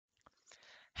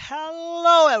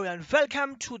Hello everyone,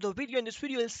 welcome to the video. In this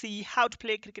video you'll see how to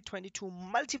play Cricket 22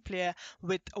 multiplayer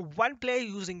with one player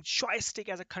using joystick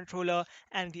as a controller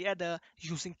and the other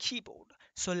using keyboard.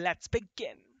 So let's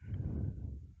begin.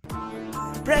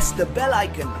 Press the bell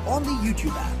icon on the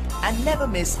YouTube app and never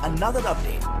miss another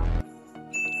update.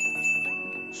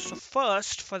 So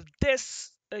first for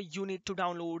this you need to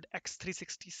download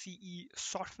X360CE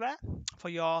software. For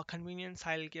your convenience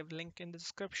I'll give link in the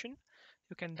description.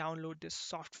 You can download this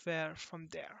software from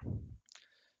there.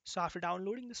 So after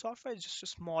downloading the software, it's just a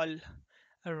small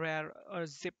rare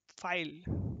zip file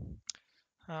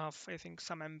of I think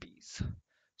some MBs.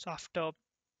 So after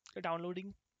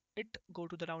downloading it, go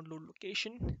to the download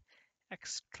location,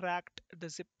 extract the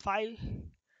zip file,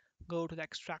 go to the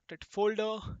extracted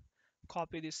folder,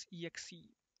 copy this exe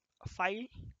file,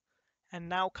 and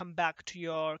now come back to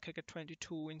your Cricut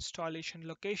 22 installation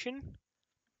location.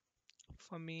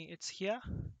 For me, it's here,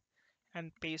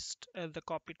 and paste the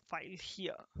copied file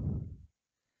here.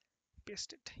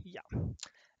 Paste it, yeah.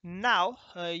 Now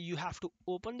you have to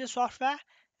open the software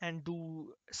and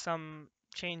do some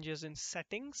changes in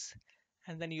settings,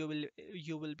 and then you will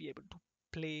be able to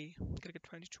play Cricket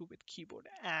 22 with keyboard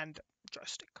and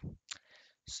joystick.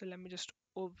 So let me just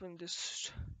open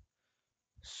this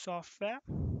software.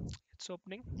 It's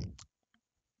opening.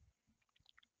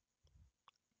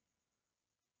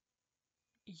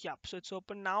 Yep, so it's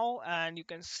open now, and you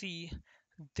can see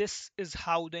this is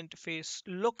how the interface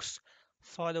looks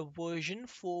for the version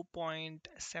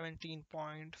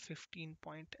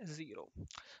 4.17.15.0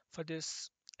 for this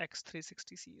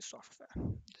X360C software.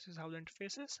 This is how the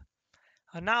interface is.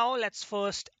 Now let's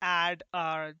first add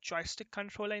our joystick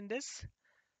controller in this.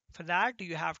 For that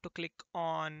you have to click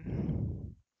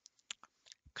on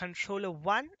controller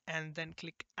 1 and then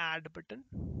click add button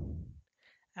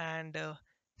and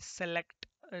select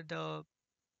the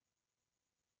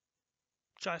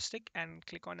joystick and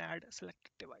click on add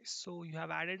selected device. So you have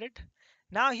added it.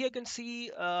 Now here you can see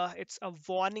it's a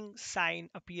warning sign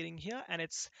appearing here and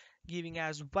it's giving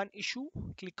as one issue.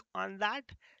 Click on that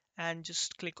and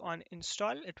just click on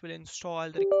install. It will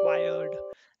install the required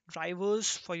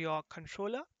drivers for your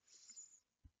controller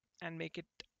and make it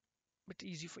a bit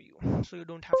easy for you, so you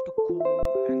don't have to go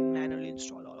and manually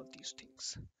install all of these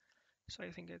things. So I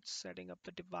think it's setting up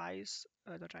the device,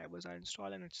 the drivers are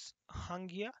installed and it's hung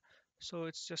here. So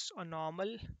it's just a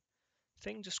normal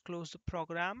thing. Just close the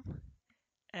program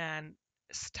and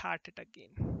start it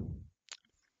again.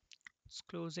 It's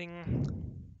closing,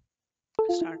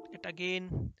 start it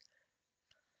again.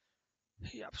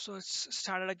 Yep, so it's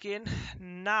started again.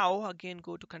 Now again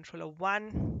go to controller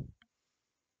 1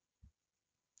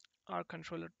 or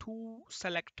controller 2,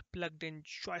 select plugged in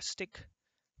joystick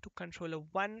to controller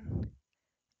 1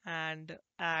 and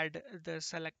add the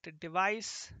selected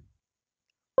device.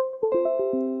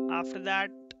 After that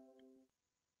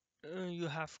you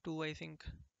have to, I think,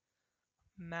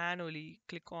 manually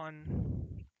click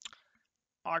on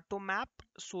auto map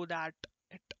so that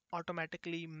it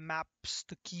automatically maps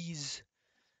the keys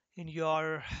in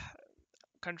your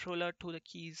controller to the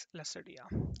keys listed here.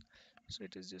 So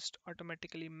it is just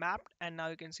automatically mapped, and now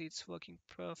you can see it's working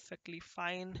perfectly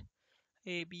fine.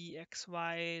 A, B, X,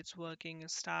 Y, it's working.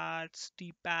 Starts,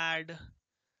 D-pad,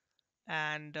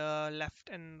 and left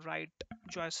and right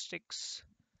joysticks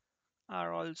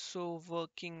are also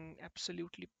working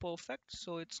absolutely perfect.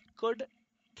 So it's good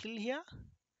till here.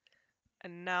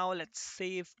 And now let's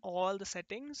save all the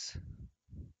settings.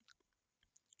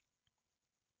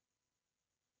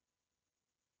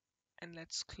 And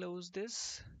let's close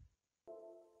this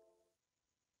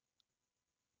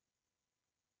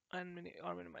and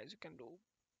minimize, you can do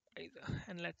either.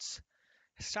 And let's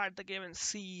start the game and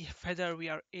see whether we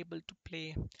are able to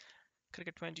play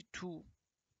Cricket 22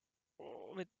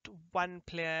 with one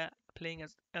player playing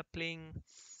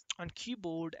on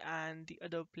keyboard and the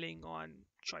other playing on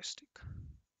joystick.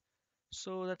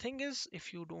 So the thing is,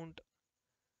 if you don't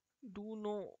do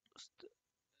know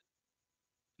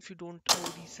if you don't know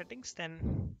these settings,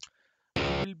 then you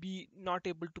will be not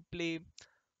able to play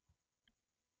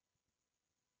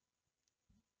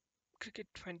Cricket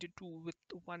 22 with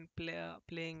one player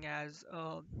playing as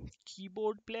a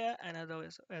keyboard player and other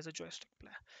as a joystick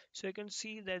player. So you can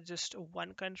see there's just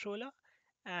one controller,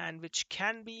 and which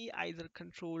can be either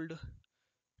controlled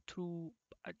through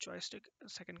a joystick. A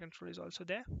second controller is also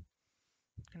there.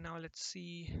 And now let's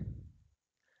see.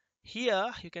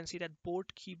 Here you can see that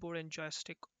both keyboard and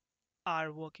joystick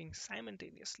are working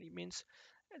simultaneously, means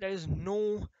there is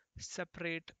no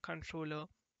separate controller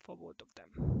for both of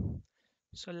them.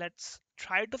 So let's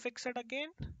try to fix it again.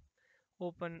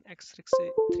 Open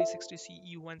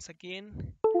X360CE once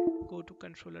again go to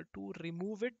controller 2,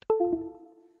 remove it,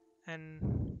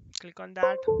 and click on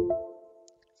that,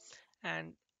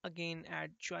 and again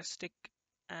add joystick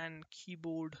and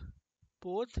keyboard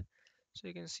both. So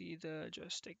you can see the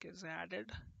joystick is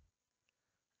added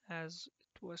as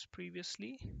it was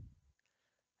previously.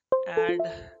 Add,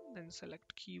 then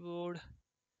select keyboard,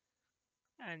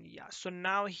 and yeah, so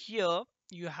now here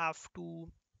you have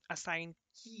to assign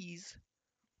keys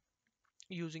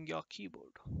using your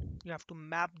keyboard. You have to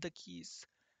map the keys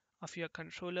of your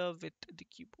controller with the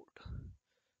keyboard.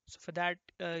 So for that,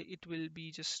 it will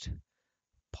be just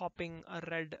popping a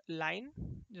red line.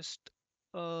 Just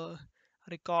uh,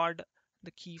 record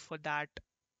the key for that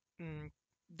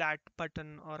that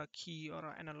button or a key or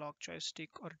an analog joystick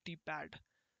or D-pad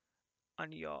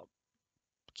on your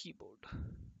keyboard.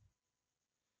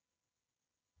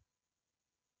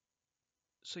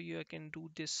 So you can do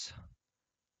this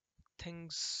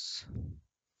things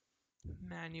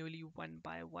manually one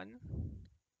by one.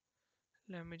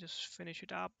 Let me just finish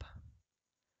it up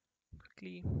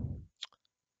quickly.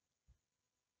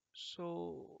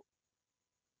 So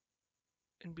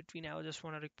in between, I just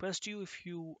want to request you, if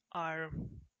you are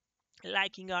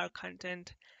liking our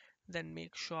content, then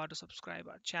make sure to subscribe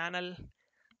our channel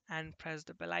and press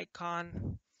the bell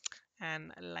icon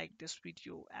and like this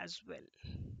video as well.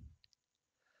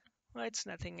 Well, it's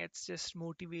nothing, it's just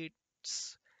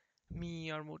motivates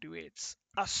me or motivates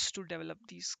us to develop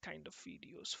these kind of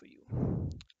videos for you.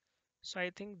 So I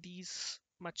think these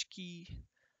much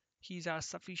keys are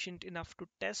sufficient enough to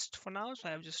test for now. So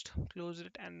I've just closed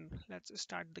it, and let's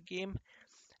start the game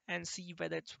and see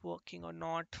whether it's working or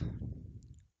not.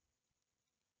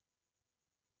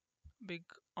 Big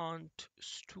Aunt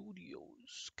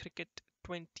Studios Cricket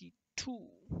 22.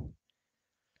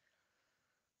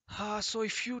 So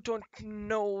if you don't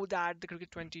know that the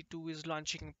Cricket 22 is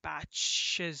launching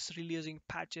patches, releasing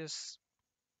patches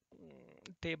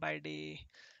day by day,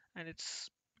 and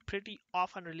it's pretty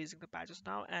often releasing the patches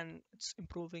now, and it's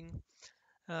improving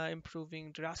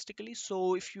drastically.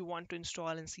 So if you want to install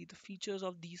and see the features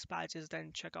of these patches,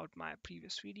 then check out my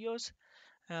previous videos.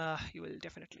 You will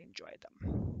definitely enjoy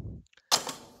them.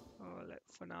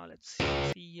 For now, let's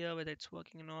see here whether it's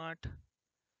working or not.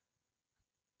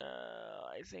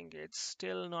 I think it's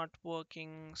still not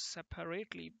working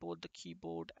separately. Both the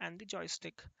keyboard and the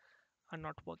joystick are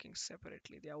not working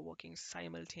separately. They are working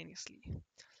simultaneously.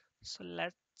 So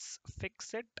let's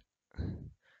fix it.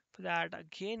 For that,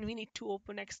 again, we need to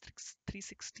open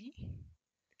X360.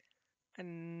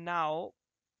 And now,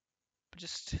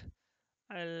 just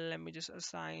let me just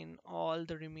assign all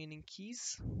the remaining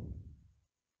keys.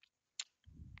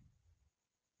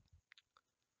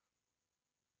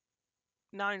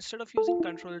 Now, instead of using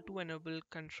controller 2, enable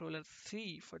controller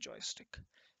 3 for joystick.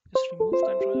 Just remove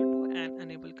controller 2 and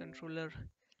enable controller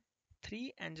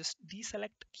 3, and just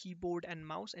deselect keyboard and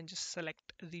mouse and just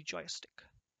select the joystick.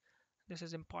 This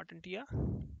is important here.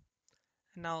 And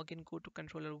now again go to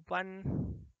controller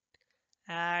 1,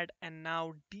 add, and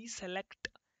now deselect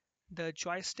the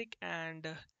joystick and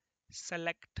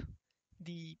select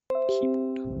the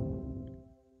keyboard.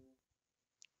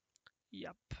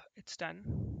 Yep, it's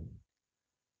done.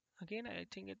 Again, I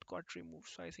think it got removed,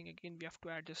 so I think again we have to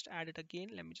just add it again.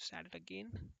 Let me just add it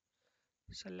again.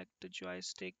 Select the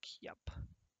joystick. Yep,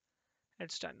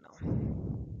 it's done now.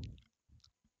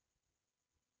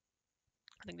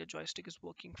 I think the joystick is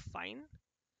working fine.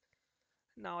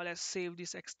 Now let's save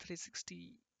this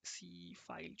X360C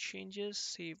file changes.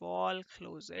 Save all,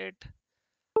 close it.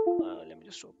 Let me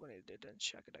just open it and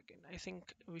check it again. I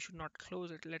think we should not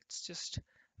close it. Let's just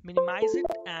minimize it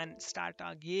and start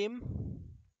our game.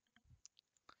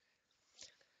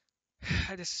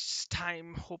 This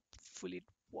time, hopefully it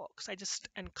works. I just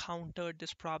encountered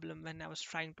this problem when I was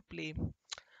trying to play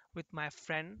with my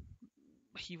friend.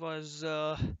 He was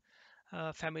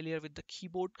familiar with the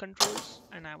keyboard controls,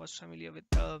 and I was familiar with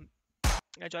the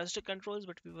joystick controls,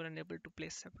 but we were unable to play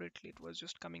separately. It was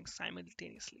just coming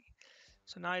simultaneously.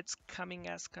 So now it's coming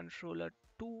as controller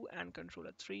 2 and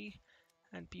controller 3,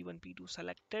 and P1, P2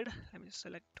 selected. Let me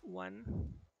select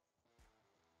 1.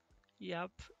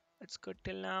 Yep, it's good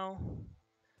till now.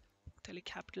 Delhi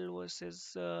Capital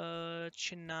versus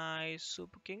Chennai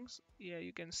Super Kings. Yeah,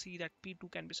 you can see that P2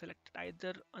 can be selected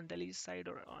either on Delhi's side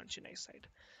or on Chennai's side.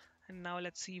 And now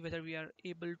let's see whether we are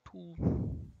able to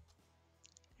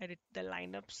edit the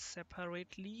lineup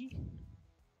separately.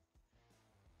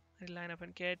 Lineup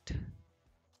and get.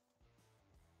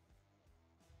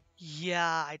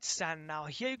 Yeah, it's done now.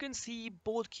 Here you can see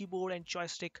both keyboard and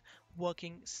joystick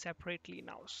working separately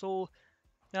now.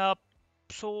 Uh,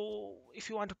 so if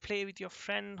you want to play with your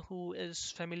friend who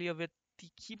is familiar with the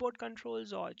keyboard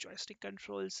controls or joystick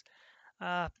controls,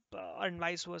 and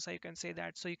vice versa. You can say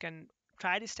that. So you can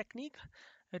try this technique.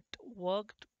 It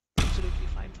worked absolutely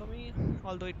fine for me,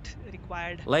 although it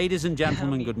required Ladies and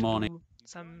gentlemen, me good to morning. do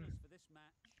some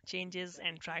changes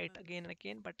and try it again and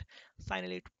again, but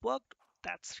finally it worked.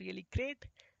 That's really great.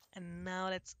 And now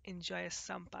let's enjoy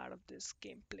some part of this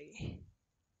gameplay.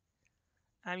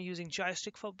 I'm using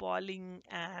joystick for bowling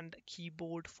and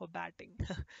keyboard for batting.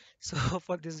 So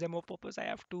for this demo purpose, I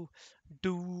have to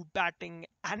do batting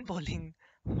and bowling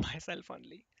myself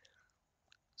only.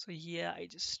 So here I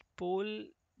just bowl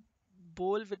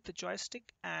with the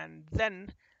joystick, and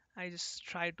then I just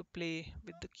try to play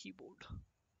with the keyboard.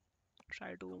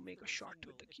 Try to make a shot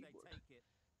with the keyboard.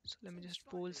 So let me just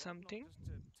bowl something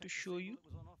to show you.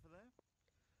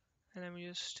 And let me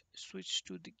just switch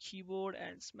to the keyboard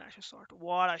and smash a shot.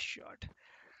 What a shot!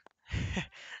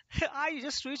 I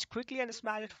just switched quickly and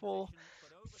smashed it for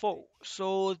 4.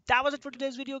 So that was it for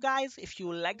today's video, guys. If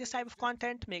you like this type of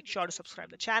content, make sure to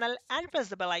subscribe the channel and press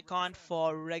the bell icon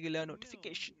for regular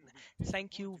notification.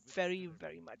 Thank you very,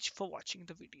 very much for watching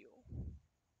the video.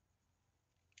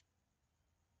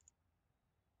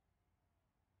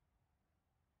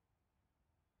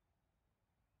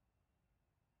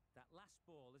 That last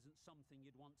ball isn't something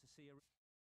you'd want to see a